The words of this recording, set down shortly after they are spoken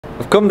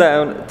Come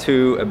down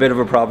to a bit of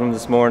a problem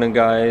this morning,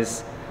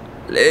 guys.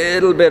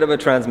 Little bit of a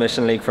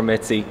transmission leak from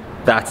Mitzi.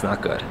 That's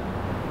not good.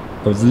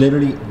 I was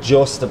literally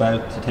just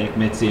about to take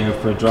Mitzi out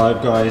for a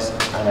drive, guys,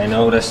 and I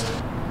noticed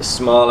a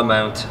small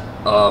amount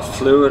of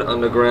fluid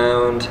on the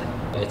ground.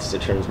 It's the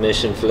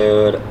transmission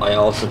fluid. I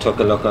also took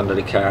a look under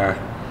the car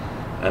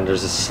and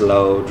there's a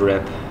slow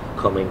drip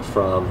coming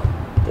from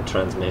the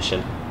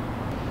transmission.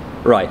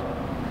 Right,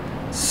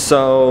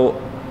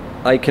 so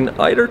I can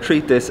either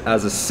treat this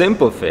as a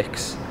simple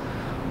fix,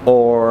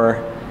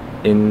 or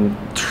in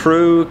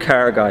true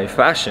car guy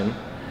fashion,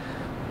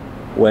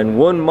 when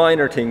one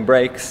minor thing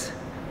breaks,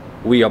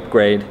 we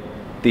upgrade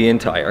the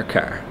entire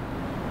car.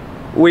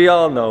 We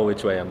all know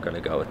which way I'm gonna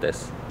go with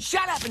this.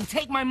 Shut up and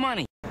take my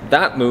money.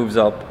 That moves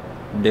up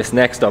this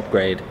next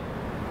upgrade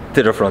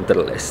to the front of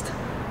the list.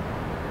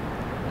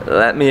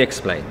 Let me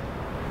explain.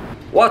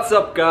 What's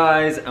up,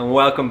 guys, and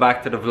welcome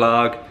back to the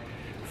vlog.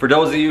 For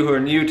those of you who are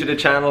new to the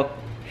channel,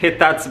 hit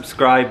that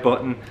subscribe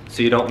button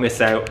so you don't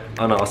miss out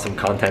on awesome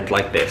content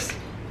like this.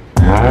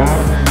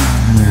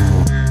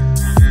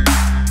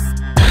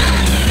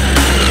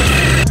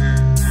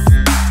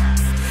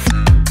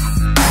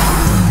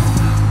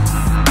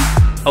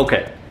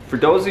 Okay, for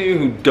those of you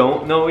who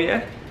don't know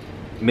yet,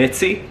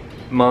 Mitzi,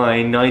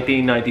 my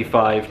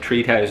 1995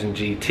 3000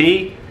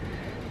 GT,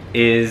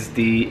 is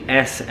the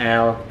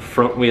SL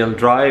front wheel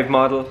drive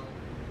model,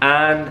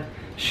 and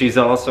she's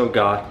also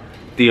got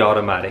the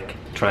automatic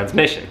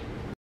transmission.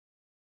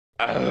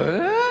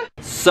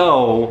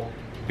 So,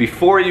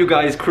 before you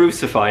guys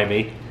crucify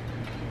me,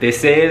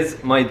 this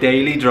is my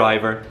daily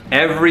driver.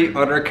 Every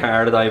other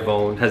car that I've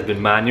owned has been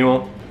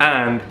manual,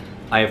 and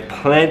I have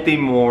plenty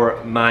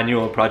more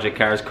manual project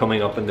cars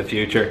coming up in the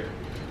future.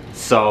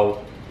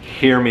 So,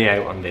 hear me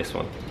out on this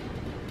one,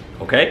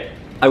 okay?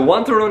 I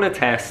want to run a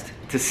test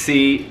to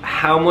see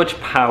how much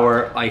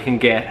power I can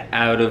get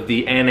out of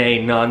the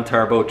NA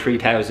non-turbo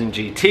 3000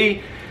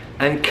 GT,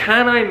 and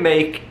can I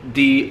make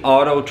the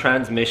auto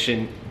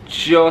transmission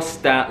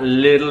just that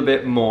little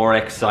bit more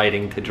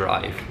exciting to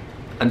drive.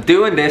 I'm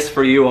doing this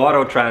for you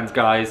auto trans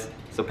guys,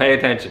 so pay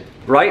attention.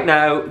 Right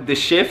now, the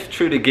shift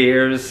through the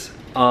gears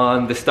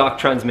on the stock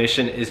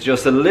transmission is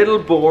just a little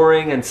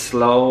boring and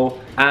slow,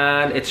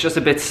 and it's just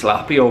a bit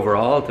sloppy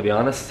overall, to be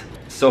honest.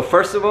 So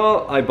first of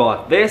all, I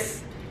bought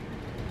this.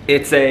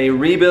 It's a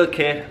rebuild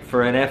kit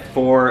for an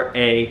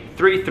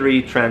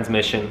F4A33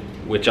 transmission,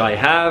 which I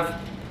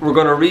have. We're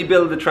gonna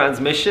rebuild the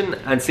transmission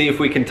and see if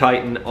we can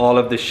tighten all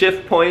of the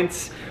shift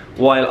points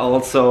while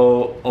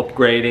also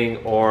upgrading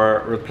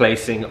or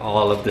replacing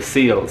all of the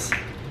seals.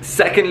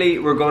 Secondly,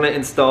 we're gonna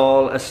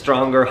install a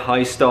stronger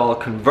high stall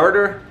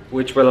converter,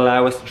 which will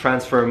allow us to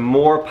transfer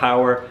more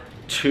power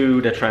to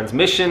the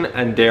transmission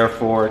and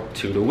therefore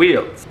to the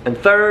wheels. And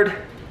third,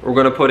 we're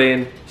going to put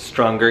in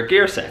stronger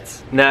gear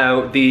sets.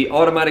 Now, the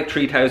automatic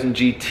 3000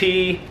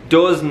 GT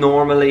does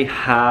normally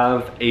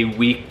have a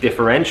weak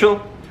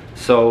differential,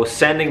 so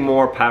sending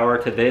more power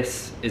to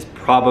this is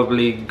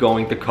probably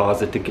going to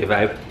cause it to give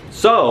out.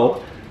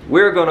 So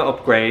we're going to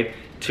upgrade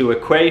to a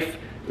Quaife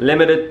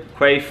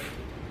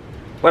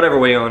whatever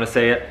way you want to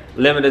say it,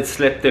 limited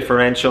slip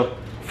differential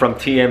from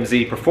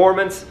TMZ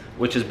Performance,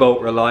 which is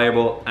both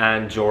reliable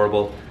and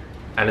durable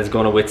and is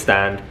going to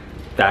withstand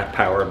that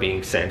power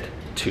being sent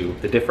to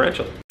the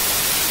differential.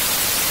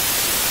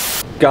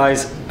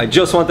 Guys, I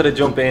just wanted to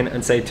jump in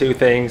and say two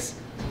things.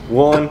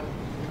 One,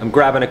 I'm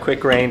grabbing a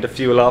quick rain to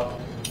fuel up.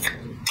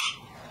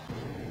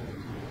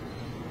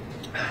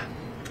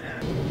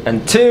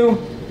 And two,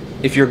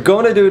 if you're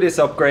going to do this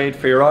upgrade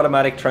for your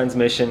automatic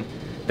transmission,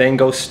 then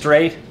go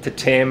straight to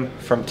Tim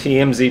from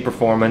TMZ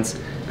Performance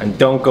and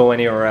don't go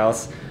anywhere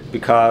else,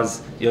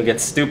 because you'll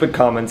get stupid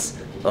comments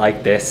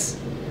like this,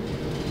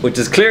 which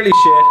is clearly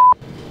shit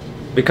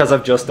because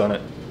I've just done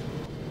it.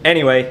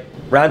 Anyway,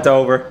 rant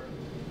over.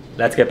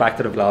 Let's get back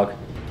to the vlog.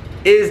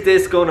 Is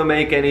this going to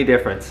make any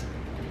difference?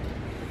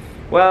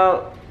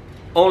 Well,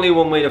 only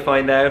one way to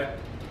find out,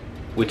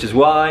 which is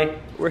why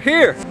we're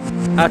here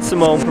at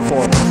Simone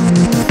Performance.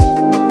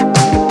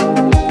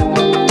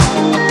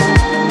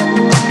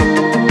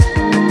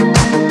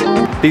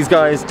 These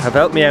guys have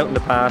helped me out in the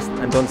past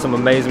and done some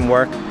amazing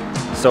work,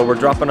 so we're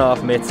dropping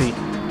off Mitzi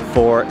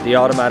for the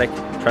automatic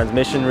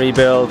transmission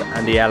rebuild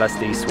and the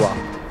LSD swap.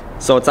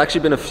 So it's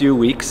actually been a few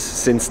weeks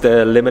since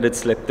the limited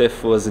slip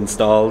diff was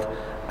installed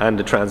and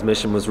the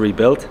transmission was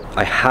rebuilt.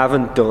 I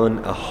haven't done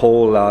a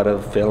whole lot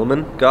of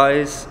filming,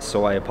 guys,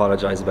 so I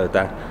apologize about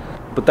that.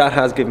 But that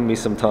has given me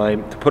some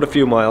time to put a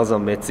few miles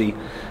on Mitzi,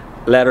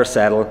 let her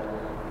settle,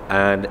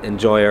 and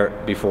enjoy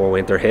her before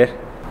winter hit.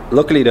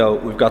 Luckily though,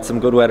 we've got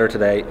some good weather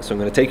today, so I'm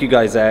going to take you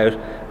guys out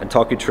and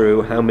talk you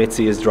through how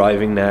Mitzi is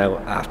driving now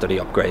after the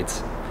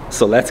upgrades.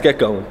 So let's get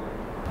going.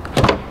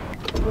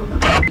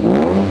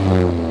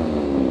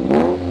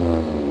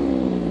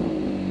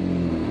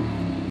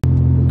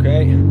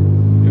 Okay,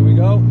 here we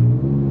go.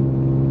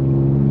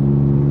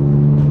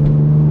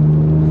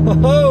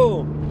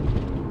 Oh,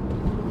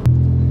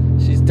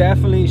 she's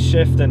definitely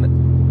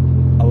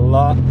shifting a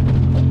lot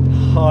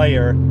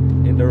higher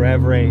in the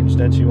rev range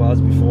than she was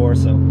before,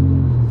 so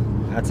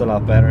That's a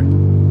lot better.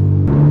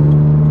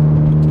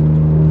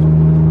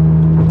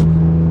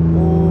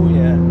 Oh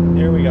yeah,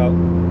 here we go.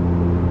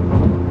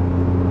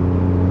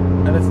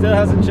 And it still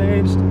hasn't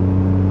changed.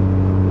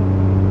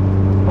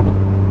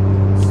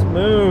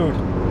 Smooth.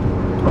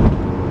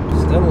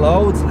 Still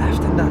loads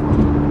left in that.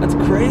 That's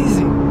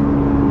crazy.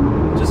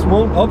 Just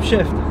won't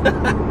upshift.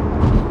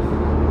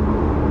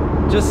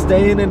 Just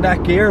staying in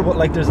that gear, but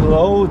like there's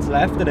loads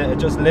left in it. It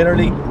just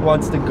literally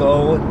wants to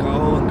go and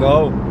go and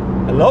go.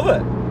 I love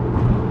it.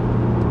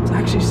 It's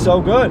actually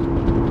so good.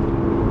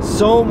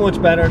 So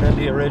much better than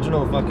the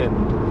original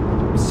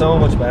fucking. So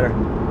much better.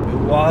 It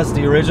was.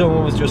 The original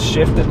one was just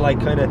shifting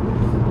like kind of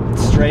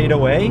straight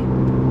away.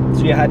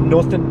 So you had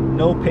nothing,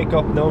 no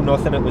pickup, no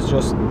nothing. It was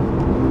just,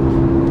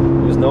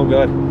 it was no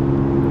good.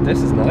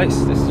 This is nice.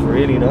 This is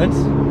really nice.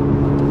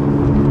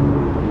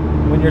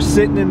 When you're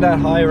sitting in that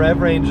high rev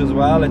range as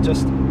well, it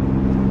just,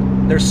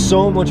 there's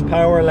so much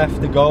power left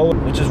to go,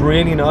 which is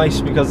really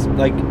nice, because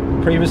like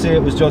previously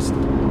it was just,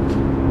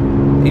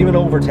 even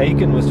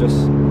overtaking was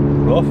just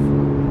rough.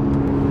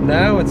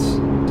 Now it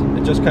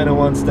just kind of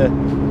wants to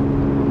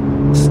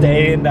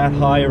stay in that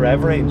high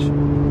rev range.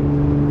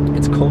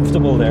 It's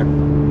comfortable there.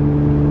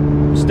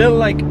 Still,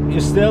 like,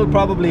 you still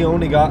probably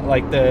only got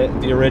like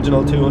the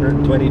original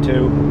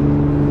 222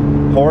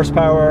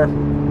 horsepower,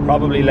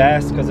 probably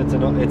less because it's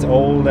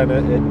old and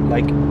it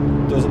like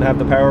doesn't have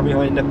the power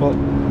behind it, but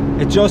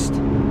it just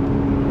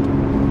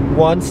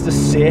wants to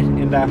sit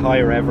in that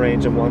high rev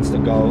range and wants to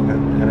go,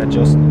 and it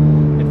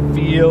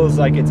feels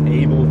like it's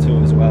able to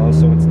as well,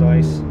 so it's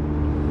nice.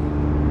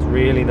 It's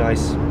really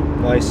nice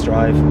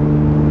drive.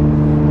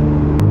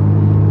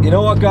 You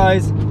know what,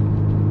 guys,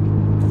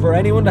 for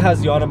anyone that has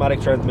the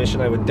automatic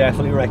transmission, I would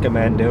definitely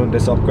recommend doing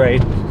this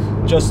upgrade.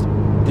 Just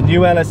the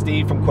new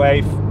LSD from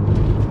Quaife,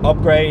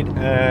 upgrade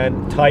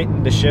and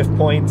tighten the shift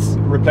points,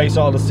 replace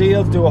all the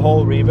seals, do a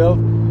whole rebuild.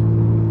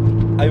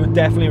 I would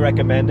definitely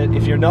recommend it.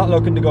 If you're not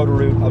looking to go the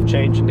route of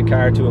changing the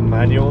car to a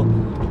manual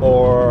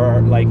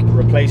or like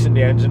replacing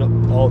the engine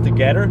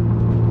altogether,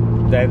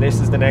 then this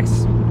is the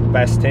next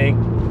best thing,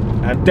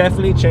 and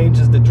definitely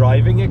changes the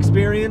driving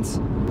experience,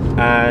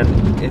 and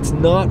it's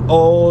not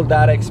all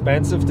that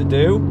expensive to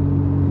do.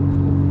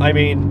 I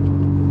mean,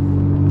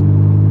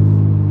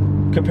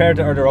 compared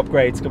to other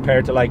upgrades,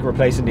 compared to like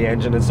replacing the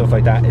engine and stuff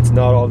like that, it's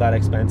not all that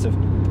expensive.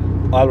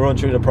 I'll run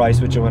through the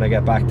price with you when I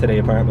get back to the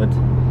apartment.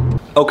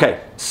 Okay,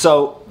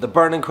 so the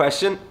burning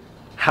question,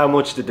 how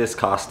much did this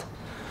cost?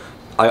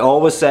 I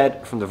always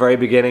said from the very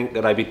beginning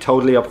that I'd be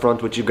totally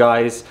upfront with you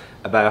guys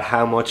about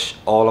how much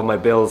all of my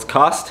bills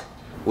cost.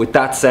 With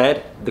that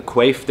said, the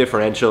Quaife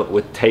differential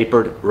with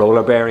tapered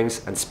roller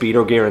bearings and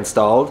speedo gear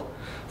installed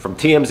from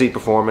TMZ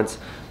Performance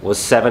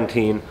was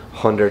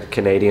 1,700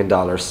 Canadian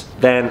dollars.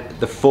 Then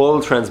the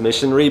full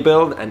transmission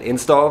rebuild and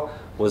install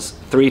was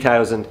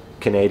 3,000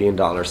 Canadian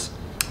dollars.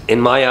 In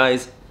my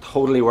eyes,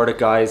 totally worth it,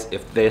 guys,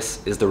 if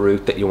this is the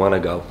route that you want to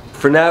go.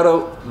 For now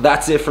though,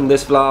 that's it from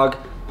this vlog.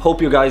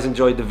 Hope you guys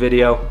enjoyed the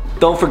video.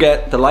 Don't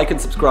forget to like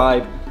and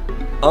subscribe.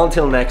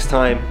 Until next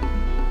time,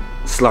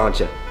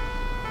 sláinte.